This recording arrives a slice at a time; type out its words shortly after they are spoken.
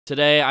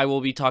Today I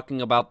will be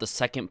talking about the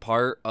second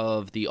part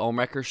of the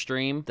Ohmwrecker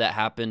stream that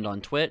happened on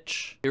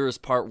Twitch. Here is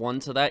part 1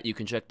 to that. You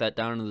can check that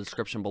down in the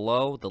description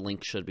below. The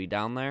link should be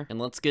down there. And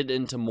let's get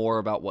into more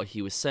about what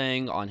he was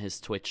saying on his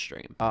Twitch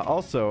stream.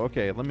 Also,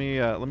 okay, let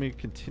me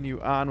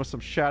continue on with some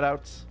shout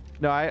outs.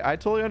 No, I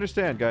totally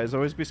understand, guys.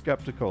 Always be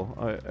skeptical,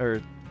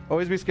 or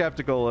always be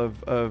skeptical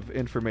of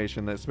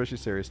information, especially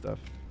serious stuff.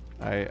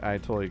 I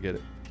totally get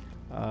it.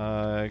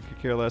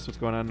 Could care less what's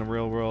going on in the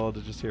real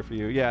world. Just here for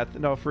you. Yeah,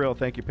 no, for real.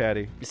 Thank you,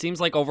 Patty. It seems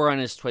like over on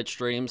his Twitch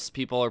streams,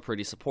 people are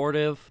pretty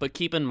supportive, but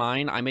keep in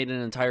mind, I made an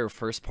entire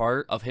first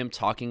part of him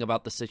talking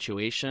about the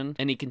situation,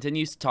 and he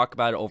continues to talk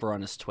about it over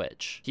on his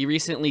Twitch. He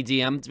recently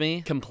DM'd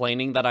me,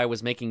 complaining that I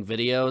was making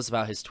videos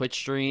about his Twitch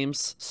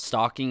streams,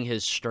 stalking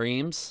his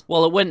streams.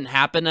 Well, it wouldn't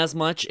happen as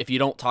much if you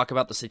don't talk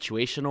about the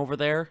situation over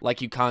there,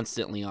 like you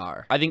constantly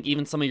are. I think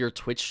even some of your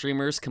Twitch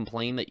streamers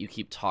complain that you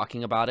keep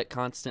talking about it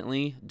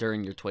constantly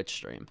during your Twitch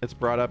stream. It's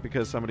brought up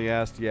because somebody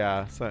asked,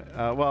 yeah. So,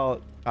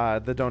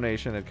 the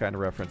donation had kind of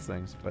referenced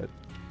things, but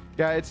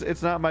yeah,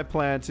 it's not my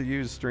plan to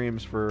use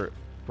streams for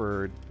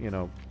you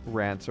know,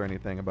 rants or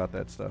anything about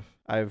that stuff.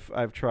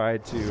 I've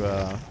tried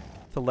to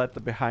let the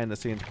behind the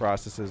scenes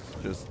processes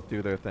just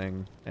do their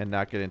thing and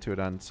not get into it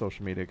on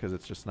social media because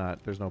it's just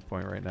not. There's no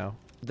point right now.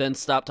 Then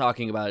stop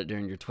talking about it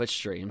during your Twitch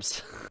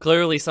streams.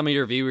 Clearly, some of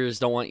your viewers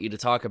don't want you to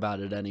talk about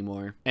it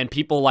anymore. And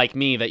people like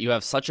me that you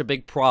have such a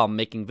big problem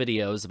making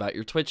videos about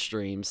your Twitch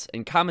streams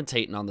and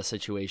commentating on the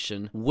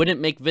situation wouldn't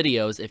make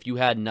videos if you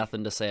had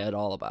nothing to say at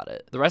all about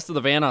it. The rest of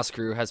the Vanoss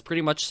crew has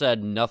pretty much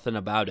said nothing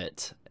about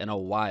it in a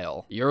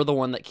while. You're the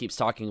one that keeps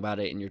talking about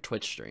it in your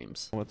Twitch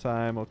streams. What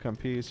time will come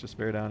peace, just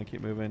bear down and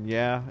keep moving.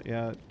 Yeah,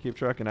 keep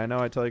trucking. I know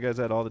I tell you guys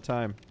that all the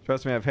time.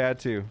 Trust me, I've had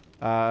to.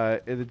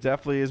 It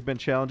definitely has been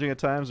challenging at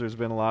times. There's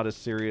been a lot of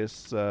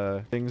serious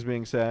things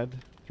being said,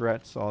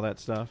 threats, all that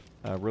stuff.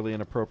 Really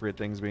inappropriate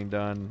things being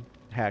done,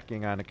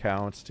 hacking on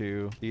accounts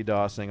too,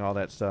 DDoSing, all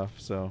that stuff.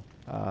 So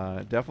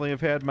definitely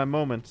have had my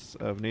moments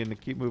of needing to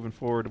keep moving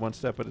forward one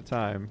step at a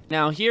time.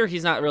 Now here,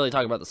 he's not really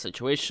talking about the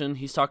situation.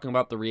 He's talking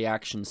about the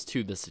reactions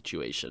to the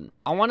situation.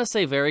 I want to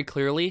say very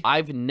clearly,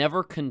 I've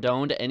never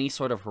condoned any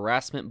sort of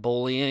harassment,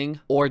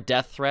 bullying, or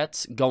death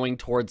threats going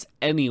towards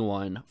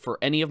anyone for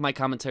any of my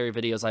commentary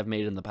videos I've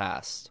made in the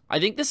past. I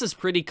think this is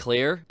pretty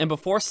clear, and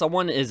before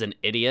someone is an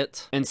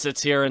idiot and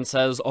sits here and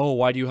says, oh,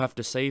 why do you have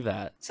to say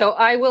that? So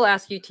I will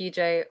ask you,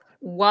 TJ,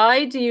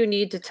 why do you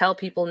need to tell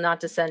people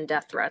not to send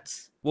death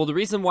threats? Well, the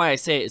reason why I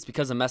say it is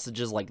because of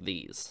messages like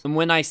these. And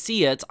when I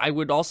see it, I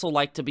would also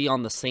like to be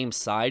on the same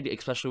side,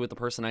 especially with the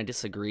person I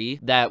disagree,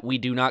 that we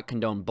do not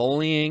condone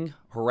bullying,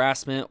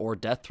 harassment, or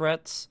death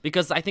threats,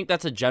 because I think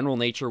that's a general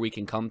nature we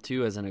can come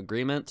to as an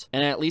agreement,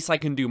 and at least I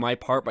can do my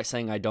part by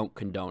saying I don't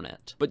condone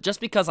it. But just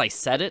because I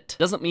said it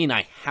doesn't mean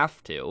I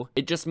have to.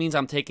 It just means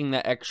I'm taking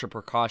that extra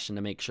precaution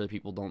to make sure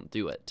people don't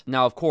do it.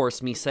 Now, of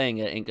course, me saying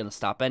it ain't gonna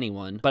stop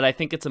anyone, but I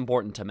think it's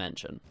important to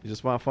mention. You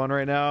just want fun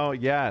right now?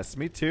 Yes,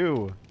 me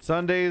too.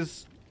 Sundays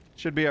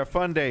should be our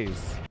fun days.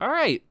 All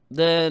right,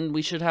 then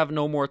we should have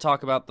no more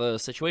talk about the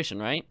situation,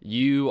 right?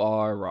 You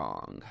are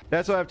wrong.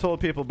 That's what I've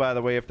told people, by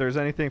the way. If there's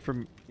anything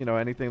from, you know,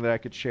 anything that I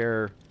could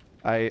share,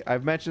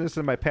 I've mentioned this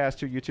in my past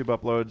 2 YouTube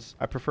uploads.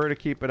 I prefer to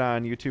keep it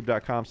on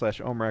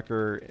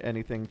youtube.com/ohmwrecker.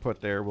 Anything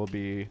put there will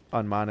be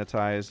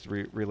unmonetized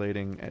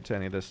relating to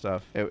any of this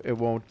stuff. It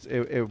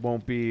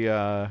won't be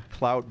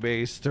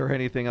clout-based or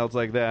anything else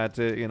like that.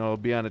 You know, it'll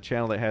be on a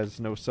channel that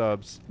has no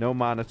subs, no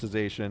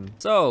monetization.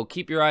 So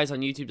keep your eyes on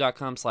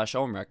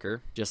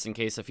youtube.com/ohmwrecker, just in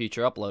case a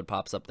future upload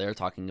pops up there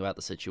talking about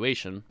the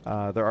situation.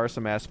 There are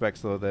some aspects,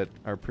 though, that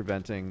are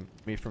preventing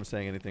me from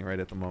saying anything right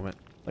at the moment.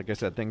 Like I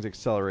said, things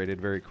accelerated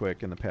very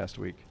quick in the past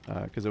week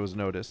because it was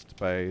noticed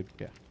by,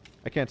 yeah,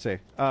 I can't say.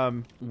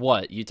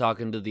 What, you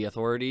talking to the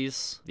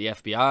authorities? The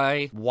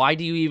FBI? Why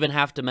do you even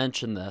have to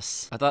mention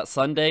this? I thought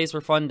Sundays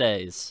were fun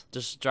days.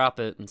 Just drop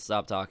it and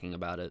stop talking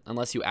about it,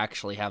 unless you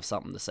actually have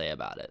something to say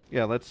about it.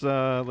 Yeah, let's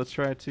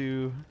try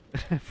to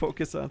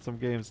focus on some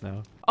games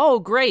now. Oh,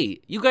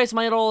 great. You guys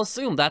might all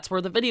assume that's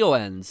where the video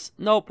ends.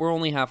 Nope, we're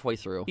only halfway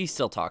through. He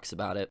still talks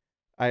about it.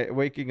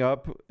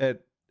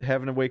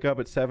 Having to wake up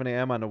at 7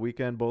 a.m. on a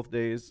weekend both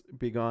days,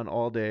 be gone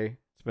all day.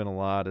 It's been a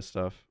lot of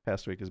stuff.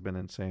 Past week has been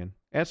insane.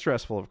 And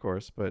stressful, of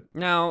course, but...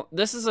 Now,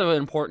 this is an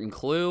important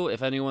clue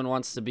if anyone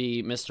wants to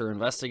be Mr.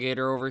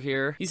 Investigator over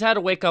here. He's had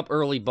to wake up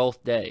early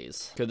both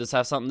days. Could this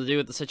have something to do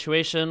with the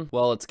situation?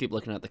 Well, let's keep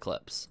looking at the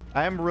clips.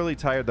 I am really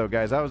tired, though,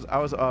 guys. I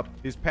was up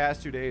these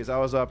past 2 days. I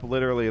was up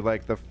literally,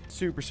 like, the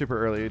super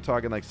early. You're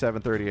talking, like,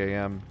 7:30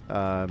 a.m.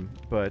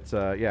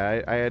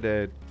 Yeah, I had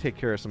to take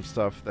care of some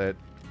stuff that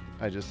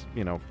just,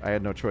 you know, I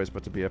had no choice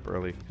but to be up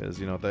early because,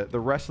 you know, the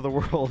rest of the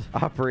world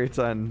operates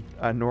on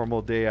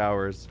normal day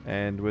hours,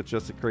 and with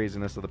just the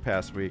craziness of the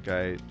past week,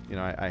 I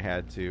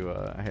had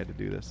to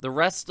do this. The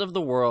rest of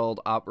the world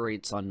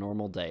operates on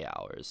normal day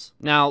hours.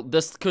 Now,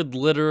 this could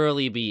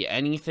literally be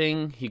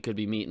anything. He could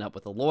be meeting up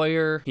with a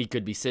lawyer. He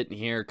could be sitting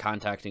here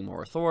contacting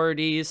more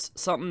authorities.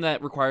 Something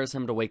that requires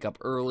him to wake up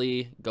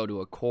early, go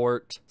to a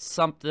court,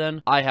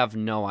 something. I have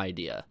no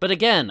idea. But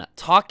again,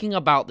 talking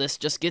about this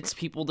just gets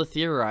people to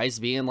theorize,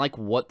 being like,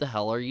 what the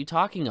hell are you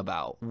talking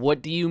about?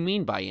 What do you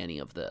mean by any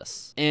of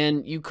this?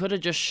 And you could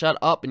have just shut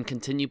up and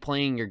continue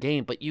playing your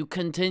game, but you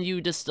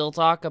continue to still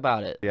talk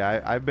about it.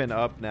 Yeah, I've been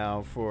up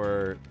now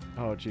for,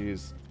 oh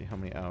geez, how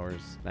many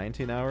hours?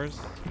 19 hours?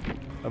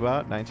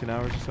 About 19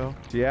 hours or so.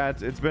 So yeah,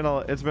 it's been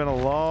a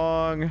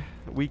long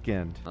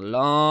weekend. A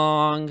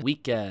long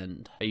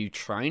weekend. Are you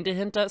trying to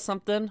hint at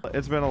something?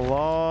 It's been a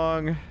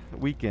long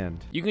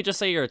weekend. You can just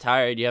say you're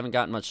tired, you haven't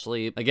gotten much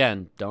sleep.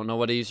 Again, don't know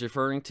what he's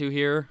referring to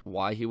here,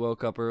 why he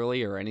woke up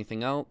early or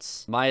anything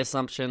else. My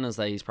assumption is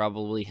that he's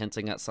probably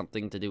hinting at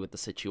something to do with the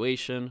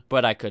situation,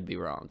 but I could be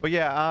wrong. But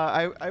yeah,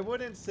 I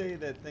wouldn't say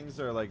that things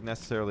are like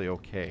necessarily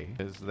okay,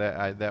 because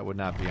that would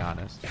not be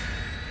honest.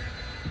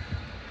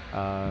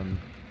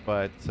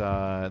 But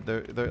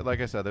there,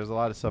 like I said, there's a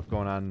lot of stuff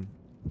going on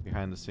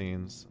behind the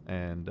scenes,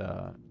 and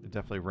it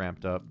definitely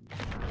ramped up.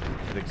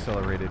 It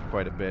accelerated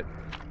quite a bit.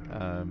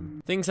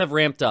 Things have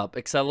ramped up,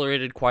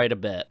 accelerated quite a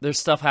bit. There's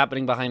stuff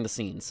happening behind the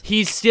scenes.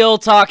 He's still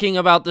talking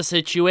about the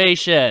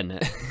situation.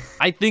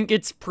 I think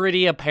it's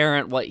pretty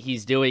apparent what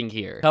he's doing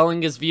here.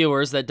 Telling his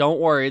viewers that don't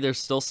worry, there's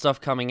still stuff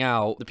coming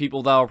out. The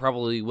people that are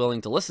probably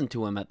willing to listen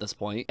to him at this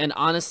point. And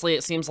honestly,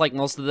 it seems like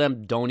most of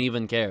them don't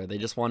even care. They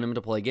just want him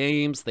to play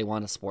games, they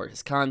want to support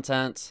his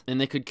content,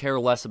 and they could care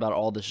less about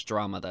all this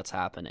drama that's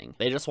happening.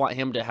 They just want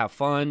him to have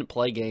fun,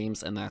 play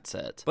games, and that's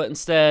it. But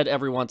instead,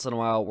 every once in a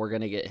while, we're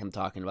gonna get him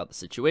talking about the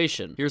situation.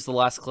 Here's the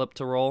last clip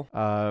to roll.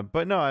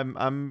 But no,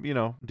 I'm you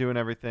know, doing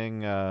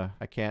everything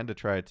I can to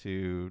try to,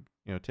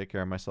 you know, take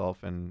care of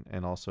myself,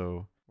 and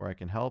also where I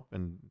can help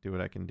and do what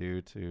I can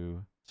do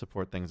to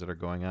support things that are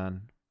going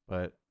on.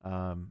 But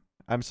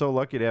I'm so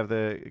lucky to have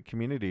the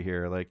community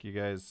here. Like, you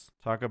guys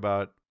talk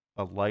about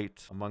a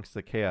light amongst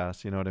the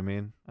chaos, you know what I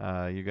mean?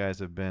 You guys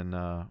have been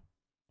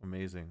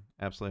amazing,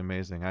 absolutely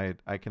amazing.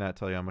 I cannot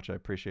tell you how much I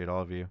appreciate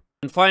all of you.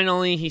 And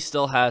finally, he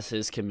still has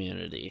his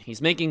community.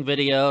 He's making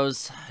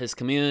videos, his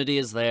community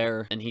is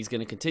there, and he's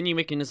going to continue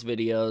making his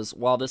videos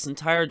while this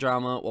entire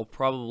drama will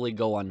probably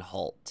go on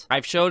halt.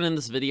 I've shown in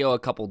this video a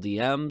couple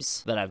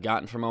DMs that I've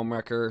gotten from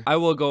Ohmwrecker. I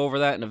will go over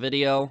that in a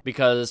video,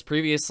 because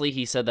previously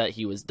he said that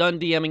he was done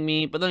DMing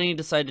me, but then he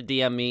decided to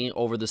DM me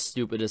over the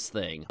stupidest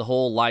thing. The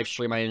whole live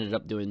stream I ended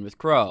up doing with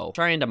Crow,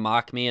 trying to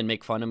mock me and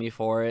make fun of me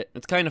for it.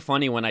 It's kind of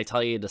funny when I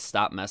tell you to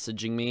stop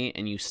messaging me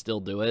and you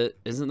still do it.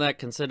 Isn't that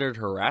considered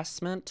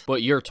harassment?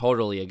 But you're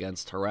totally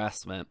against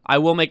harassment. I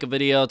will make a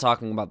video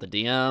talking about the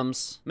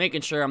DMs,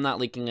 making sure I'm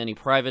not leaking any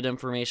private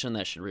information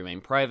that should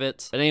remain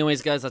private. But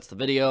anyways, guys, that's the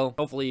video.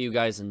 Hopefully you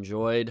guys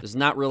enjoyed. There's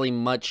not really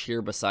much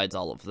here besides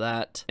all of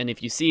that. And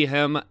if you see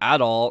him at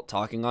all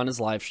talking on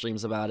his live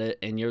streams about it,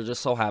 and you're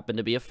just so happen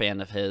to be a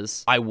fan of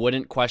his, I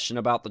wouldn't question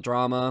about the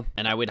drama,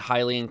 and I would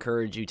highly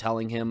encourage you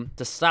telling him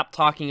to stop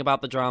talking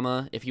about the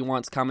drama if he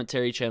wants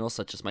commentary channels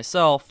such as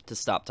myself to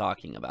stop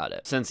talking about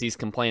it, since he's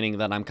complaining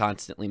that I'm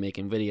constantly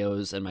making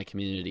videos and my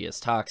community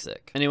is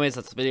toxic. Anyways,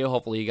 that's the video.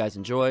 Hopefully you guys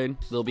enjoyed.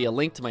 There'll be a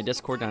link to my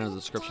Discord down in the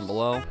description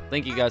below.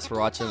 Thank you guys for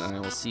watching, and I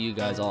will see you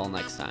guys all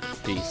next time.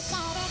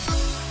 Peace.